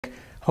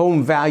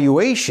home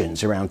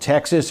valuations around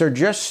Texas are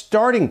just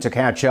starting to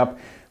catch up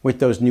with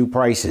those new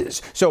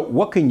prices. So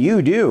what can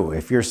you do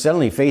if you're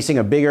suddenly facing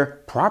a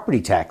bigger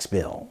property tax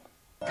bill?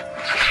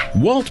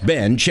 Walt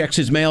Ben checks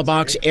his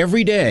mailbox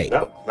every day.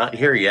 Nope, not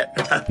here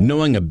yet.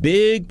 Knowing a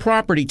big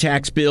property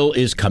tax bill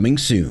is coming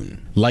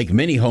soon. Like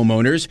many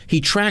homeowners, he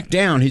tracked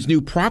down his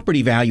new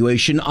property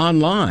valuation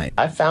online.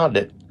 I found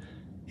it,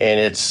 and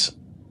it's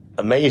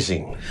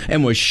amazing.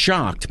 And was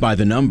shocked by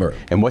the number.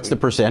 And what's the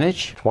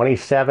percentage?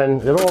 27, a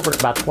little over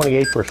about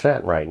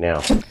 28% right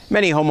now.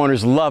 Many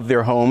homeowners love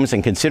their homes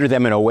and consider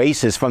them an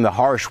oasis from the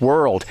harsh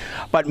world.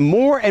 But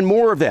more and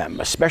more of them,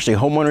 especially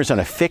homeowners on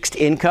a fixed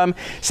income,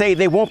 say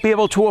they won't be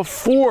able to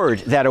afford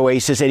that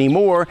oasis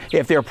anymore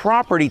if their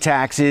property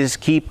taxes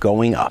keep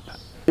going up.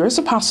 There is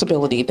a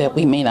possibility that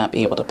we may not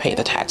be able to pay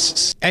the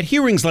taxes. At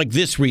hearings like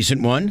this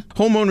recent one,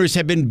 homeowners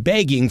have been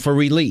begging for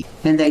relief.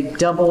 And they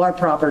double our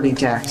property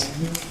tax.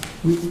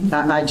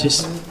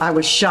 I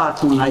was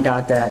shocked when I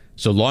got that.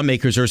 So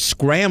lawmakers are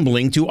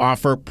scrambling to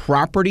offer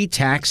property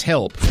tax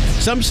help.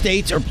 Some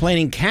states are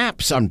planning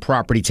caps on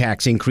property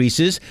tax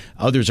increases.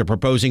 Others are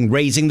proposing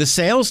raising the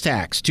sales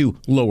tax to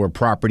lower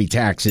property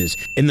taxes.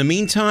 In the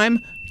meantime,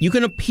 you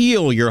can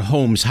appeal your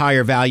home's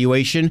higher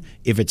valuation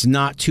if it's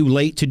not too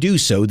late to do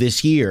so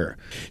this year.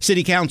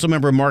 City Council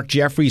member Mark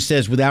Jeffries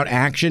says without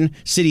action,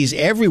 cities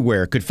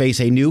everywhere could face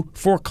a new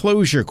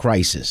foreclosure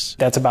crisis.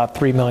 That's about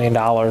 $3 million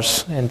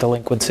in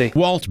delinquency.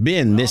 Walt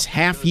Ben this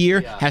half year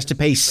has to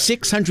pay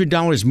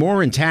 $600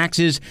 more in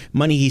taxes,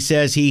 money he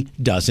says he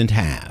doesn't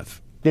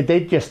have. Did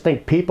they just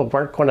think people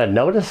weren't going to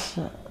notice?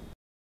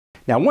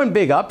 Now, one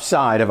big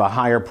upside of a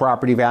higher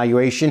property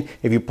valuation,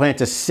 if you plan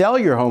to sell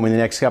your home in the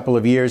next couple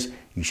of years,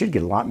 you should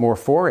get a lot more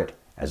for it.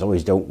 As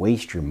always, don't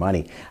waste your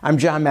money. I'm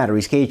John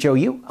Matteries,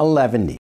 KHOU 1190.